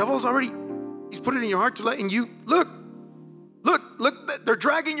 warning, the devil's already, he's put it in your heart to let, and you, look, they're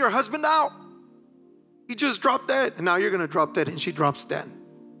dragging your husband out. He just dropped dead, and now you're going to drop dead, and she drops dead.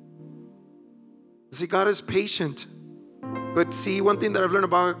 See, God is patient. But see, one thing that I've learned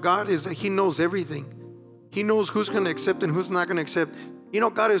about God is that he knows everything. He knows who's going to accept and who's not going to accept.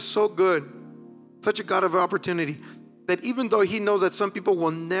 God is so good, such a God of opportunity, that even though he knows that some people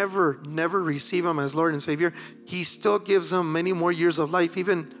will never receive him as Lord and Savior, he still gives them many more years of life,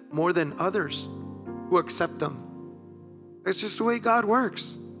 even more than others who accept him. That's just the way God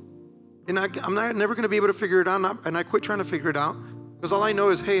works. And I'm never going to be able to figure it out, and I quit trying to figure it out, because all I know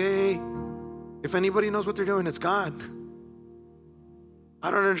is, hey, if anybody knows what they're doing, it's God.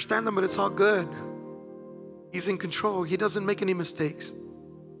 I don't understand them, but it's all good. He's in control. He doesn't make any mistakes.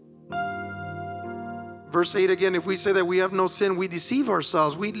 Verse 8 again, if we say that we have no sin, we deceive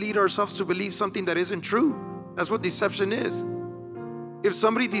ourselves. We lead ourselves to believe something that isn't true. That's what deception is. If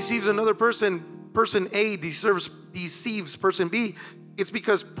somebody deceives another person, person A deceives person B, it's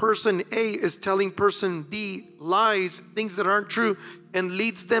because person A is telling person B lies, things that aren't true, and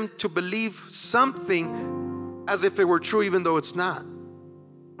leads them to believe something as if it were true, even though it's not.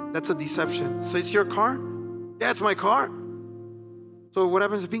 That's a deception. So it's your car? Yeah, it's my car. So what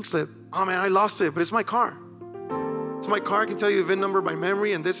happens to pink slip? Oh man, I lost it, but it's my car. It's my car. I can tell you the VIN number by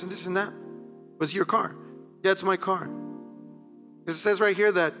memory and this and this and that. But it's your car. Yeah, it's my car. It says right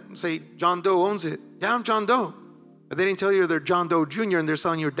here that, say, John Doe owns it. Yeah, I'm John Doe. But they didn't tell you they're John Doe Jr. and they're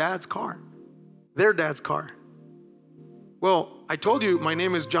selling your dad's car. Their dad's car. Well, I told you my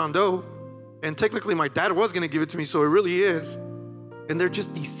name is John Doe, and technically my dad was going to give it to me, so it really is. And they're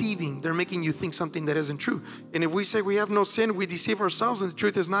just deceiving. They're making you think something that isn't true. And if we say we have no sin, we deceive ourselves and the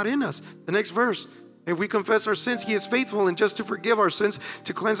truth is not in us. The next verse, if we confess our sins, he is faithful and just to forgive our sins,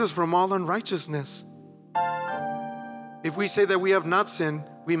 to cleanse us from all unrighteousness. If we say that we have not sinned,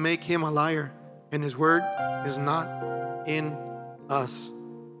 we make him a liar, and his word is not in us.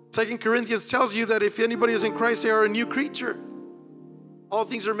 2 Corinthians tells you that if anybody is in Christ, they are a new creature. All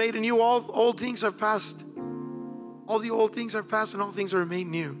things are made anew. All old things have passed. All the old things are past and all things are made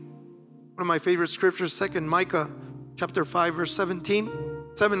new. One of my favorite scriptures, 2 Micah chapter 5, verse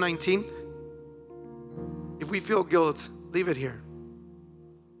 19. If we feel guilt, leave it here.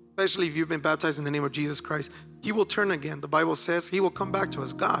 Especially if you've been baptized in the name of Jesus Christ. He will turn again. The Bible says He will come back to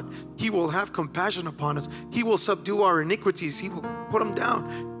us. God, He will have compassion upon us. He will subdue our iniquities. He will put them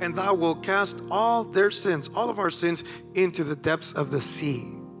down. And thou will cast all their sins, all of our sins, into the depths of the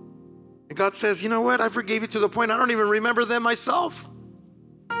sea. And God says, you know what? I forgave you to the point I don't even remember them myself.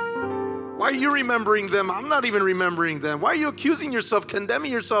 Why are you remembering them? I'm not even remembering them. Why are you accusing yourself, condemning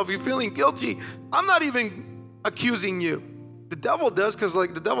yourself? You're feeling guilty. I'm not even accusing you. The devil does, because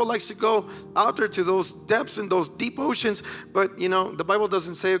the devil likes to go out there to those depths and those deep oceans. But the Bible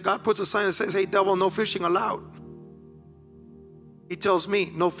doesn't say, God puts a sign that says, hey, devil, no fishing allowed. He tells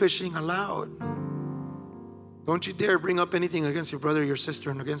me, no fishing allowed. Don't you dare bring up anything against your brother or your sister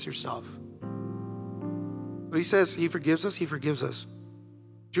and against yourself. So He says He forgives us, He forgives us.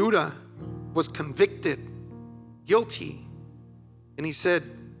 Judah was convicted, guilty, and he said,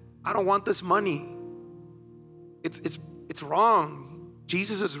 I don't want this money. It's wrong.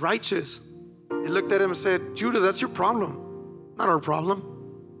 Jesus is righteous. They looked at him and said, Judah, that's your problem, not our problem.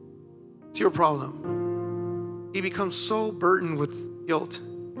 It's your problem. He becomes so burdened with guilt.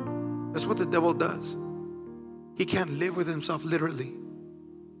 That's what the devil does. He can't live with himself, literally.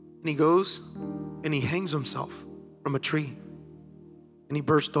 And he goes and he hangs himself from a tree. And he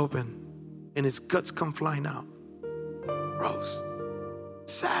bursts open and his guts come flying out. Gross.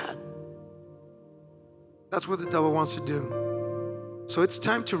 Sad. That's what the devil wants to do. So it's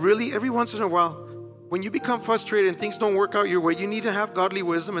time to really, every once in a while, when you become frustrated and things don't work out your way, you need to have godly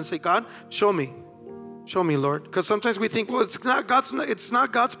wisdom and say, God, show me. Show me, Lord. Because sometimes we think, well, it's not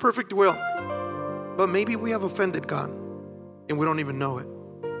God's perfect will. But maybe we have offended God and we don't even know it.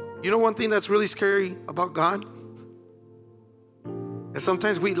 You know one thing that's really scary about God? And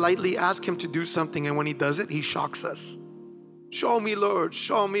sometimes we lightly ask Him to do something, and when He does it, He shocks us. Show me, Lord,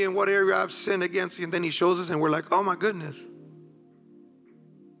 show me in what area I've sinned against you. And then He shows us and we're like, oh my goodness.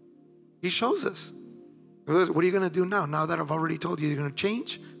 He shows us. What are you going to do now that I've already told you? You're going to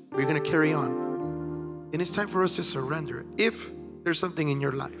change or you're going to carry on? And it's time for us to surrender it. If there's something in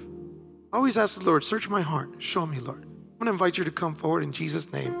your life, always ask the Lord, search my heart. Show me, Lord. I'm going to invite you to come forward in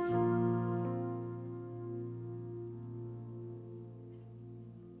Jesus' name.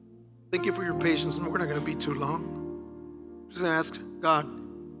 Thank you for your patience. We're not going to be too long. I'm just going to ask God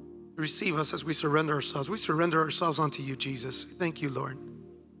to receive us as we surrender ourselves. We surrender ourselves unto you, Jesus. Thank you, Lord,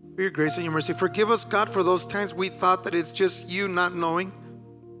 for your grace and your mercy. Forgive us, God, for those times we thought that it's just you not knowing.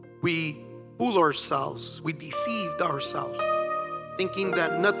 We fool ourselves. We deceived ourselves, thinking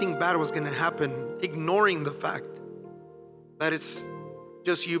that nothing bad was going to happen, ignoring the fact that it's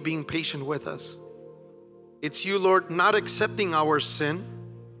just you being patient with us. It's you, Lord, not accepting our sin,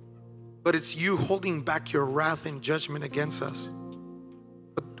 but it's you holding back your wrath and judgment against us.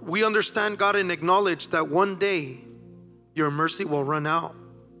 But we understand, God, and acknowledge that one day your mercy will run out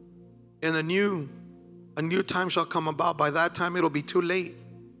and a new time shall come about. By that time, it'll be too late.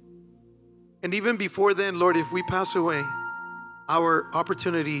 And even before then, Lord, if we pass away, our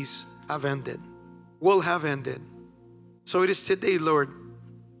opportunities have ended, will have ended. So it is today, Lord,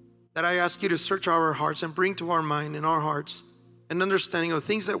 that I ask you to search our hearts and bring to our mind and our hearts an understanding of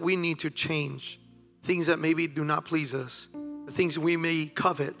things that we need to change, things that maybe do not please us, the things we may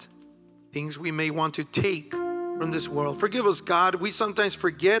covet, things we may want to take from this world. Forgive us, God. We sometimes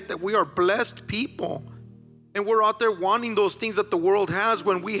forget that we are blessed people and we're out there wanting those things that the world has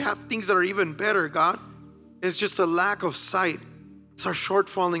when we have things that are even better, God. It's just a lack of sight. It's our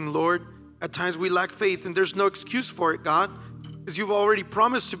shortfalling, Lord. At times we lack faith, and there's no excuse for it, God, because you've already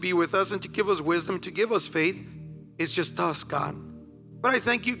promised to be with us and to give us wisdom, to give us faith. It's just us, God. But I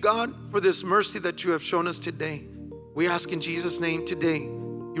thank you, God, for this mercy that you have shown us today. We ask in Jesus' name today,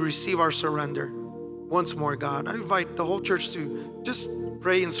 you receive our surrender. Once more, God, I invite the whole church to just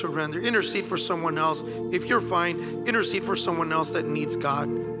pray and surrender. Intercede for someone else. If you're fine, intercede for someone else that needs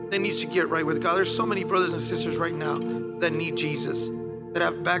God, that needs to get right with God. There's so many brothers and sisters right now that need Jesus, that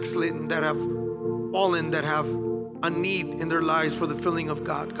have backslidden, that have fallen, that have a need in their lives for the filling of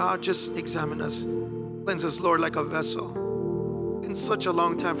God. God, just examine us. Cleanse us, Lord, like a vessel. In such a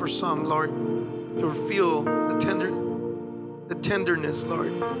long time for some, Lord, to feel the tenderness,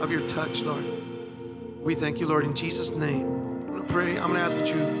 Lord, of your touch, Lord. We thank you, Lord, in Jesus' name. I'm going to pray. I'm going to ask that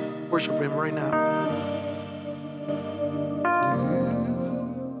you worship him right now.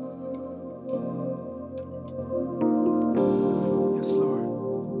 Yes, Lord.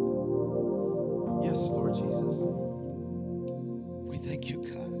 Yes, Lord Jesus. We thank you,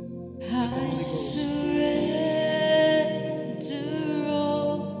 God. I surrender.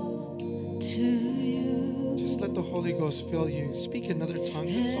 Holy Ghost fill you. Speak in other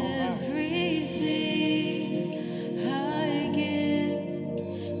tongues. It's all right. Everything I give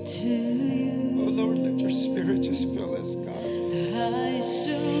to you. Oh Lord, let your spirit just fill us, God. I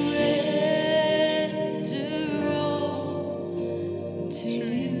surrender all to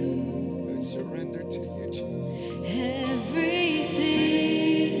you. I surrender to you, Jesus.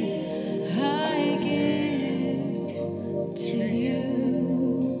 Everything I give to you.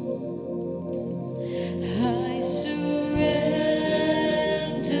 I surrender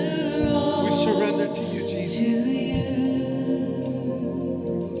all. We surrender to you, To Jesus. you,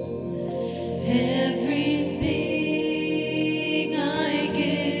 everything I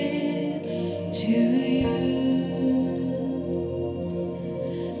give to you,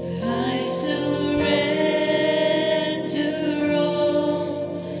 I surrender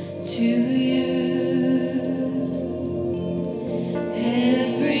all to you,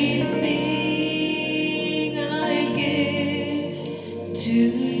 everything I give to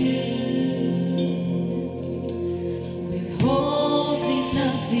you. Withholding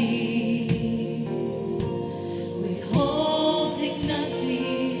nothing, withholding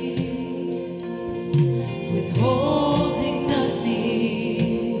nothing, withholding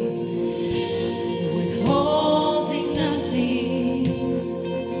nothing, withholding nothing,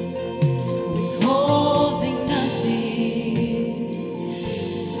 withholding nothing,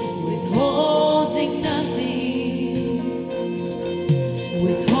 withholding nothing,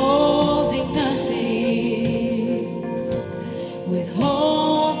 withholding nothing.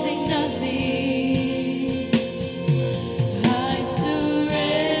 Withholding nothing, I surrender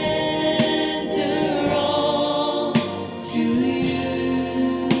all to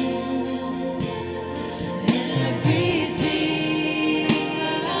you. Everything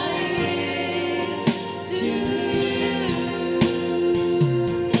I give to you,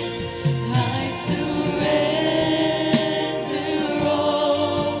 I surrender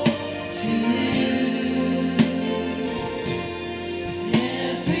all to you.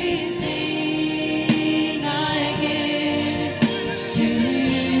 Everything I give to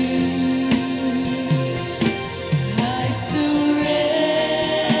you, I surrender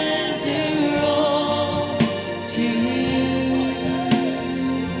all to you.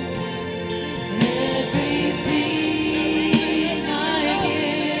 Everything I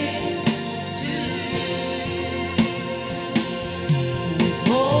give to you,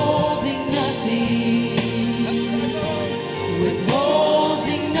 withholding nothing. That's right, Lord.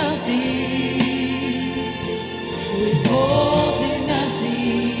 Withholding nothing, withholding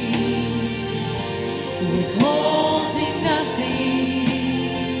nothing, withholding nothing,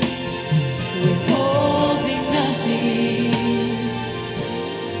 withholding nothing,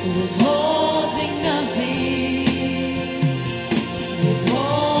 withholding nothing,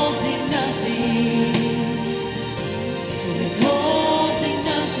 withholding nothing, withholding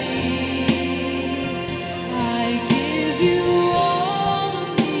nothing. I give you all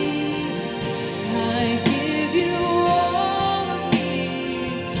of me. I give you all of me.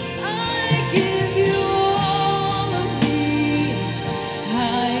 I give you all of me.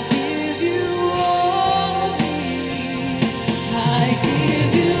 I give you all of me. I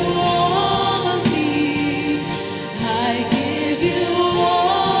give you all of me. I give you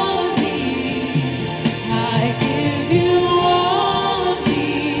all of me. I give you all of me.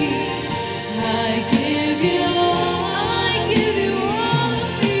 I give you all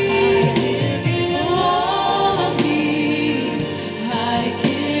of me. I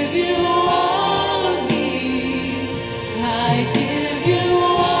give you all of me. I give you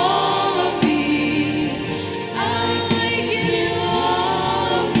all of me. I give you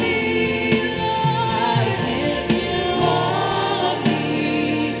all of me. I give you all of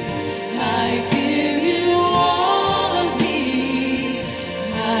me. I give you all of me. I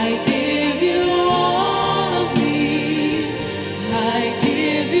give you all of me. I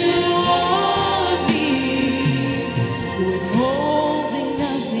give you all of me. Withholding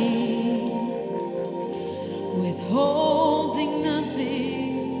nothing, withholding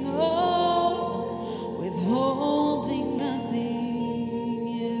nothing, oh, withholding nothing,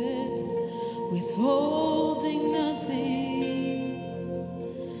 yeah, withholding nothing,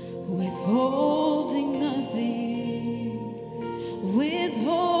 withholding nothing,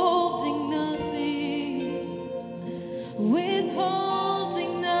 withholding nothing,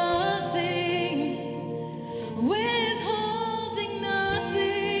 withholding nothing, withholding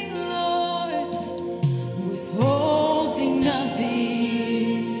nothing, Lord, withholding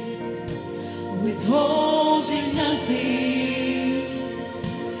nothing, withholding nothing,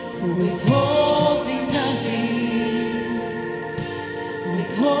 withholding nothing,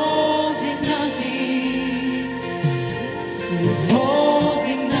 withholding nothing,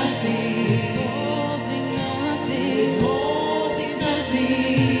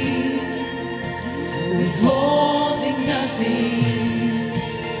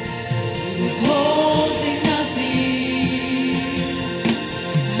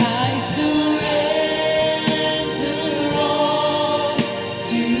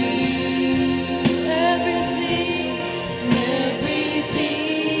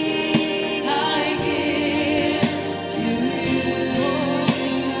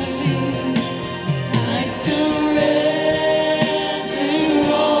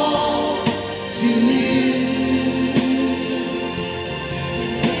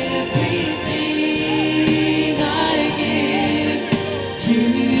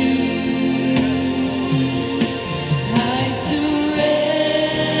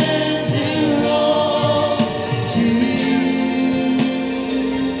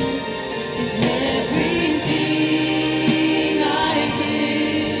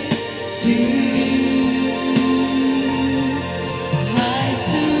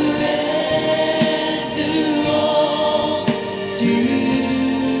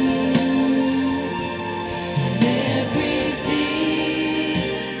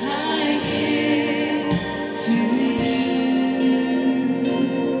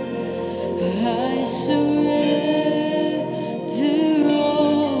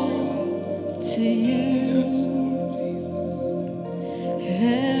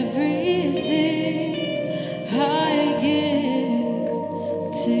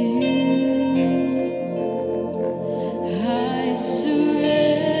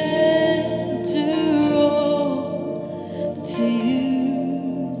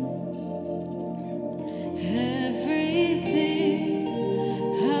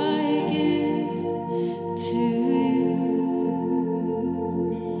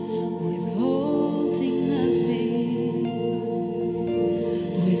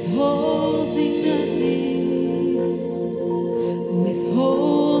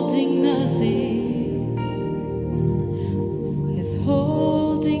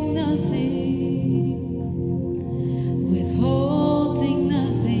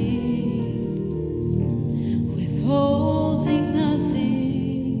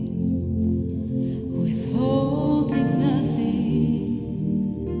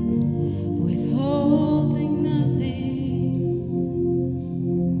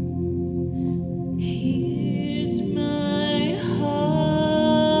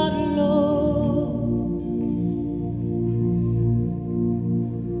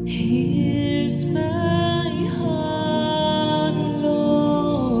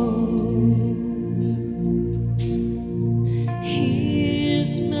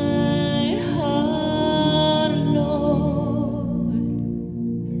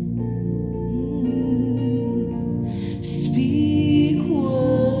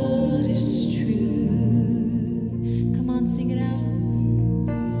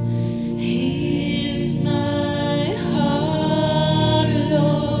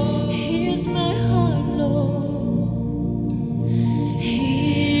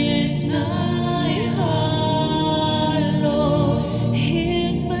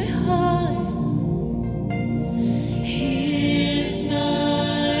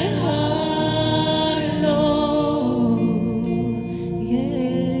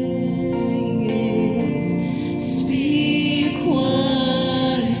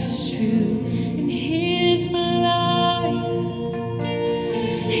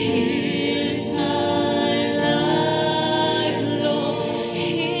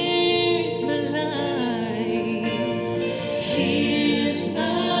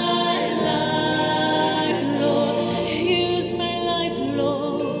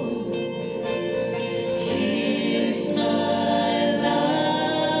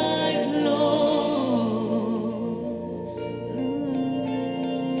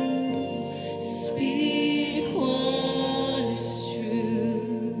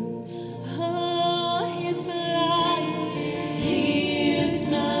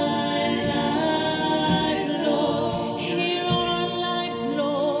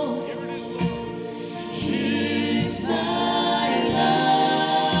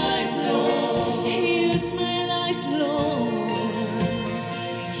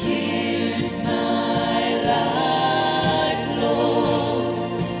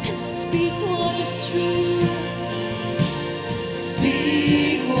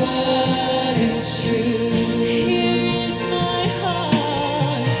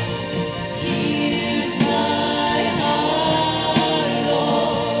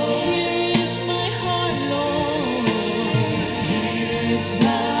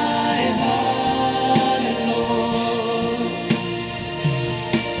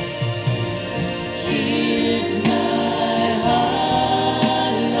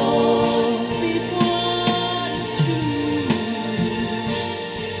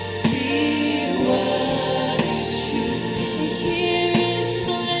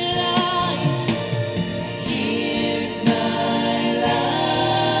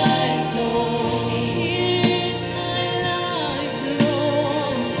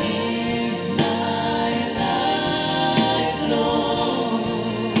 Here's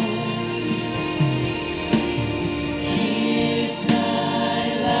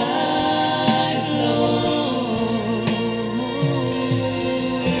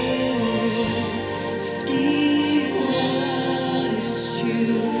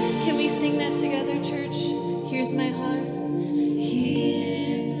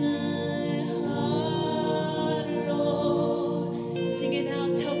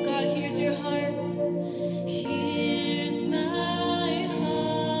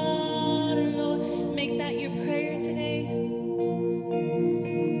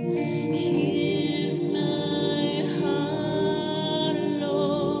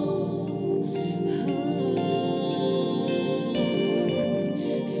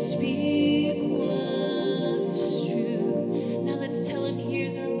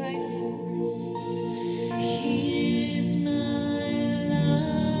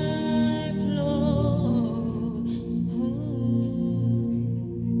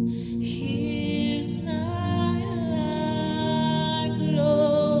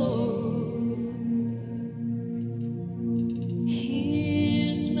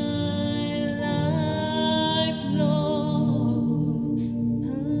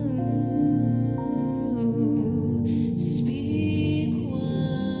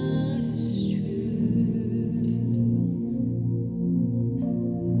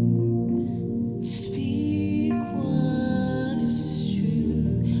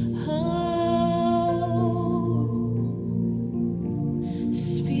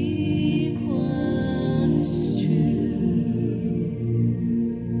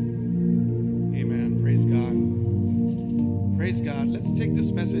Praise God. Let's take this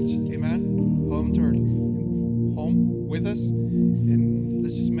message, amen, home with us, and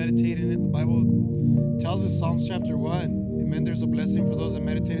let's just meditate in it. The Bible tells us, Psalms chapter 1, amen, there's a blessing for those that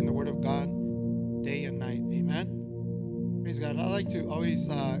meditate in the Word of God day and night, amen. Praise God. I like to always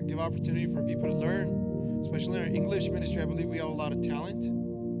give opportunity for people to learn, especially in our English ministry. I believe we have a lot of talent,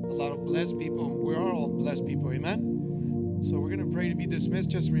 a lot of blessed people. We are all blessed people, amen. So we're going to pray to be dismissed.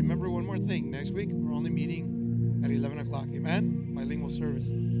 Just remember one more thing. Next week, we're only meeting at 11 o'clock, amen? Bilingual service.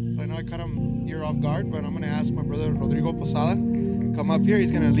 So I know I caught him here off guard, but I'm going to ask my brother Rodrigo Posada to come up here.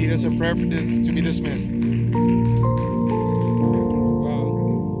 He's going to lead us in prayer to be dismissed.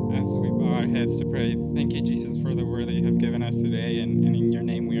 Well, as we bow our heads to pray, thank you, Jesus, for the word that you have given us today, and in your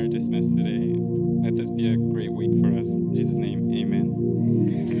name we are dismissed today. Let this be a great week for us. In Jesus' name, amen.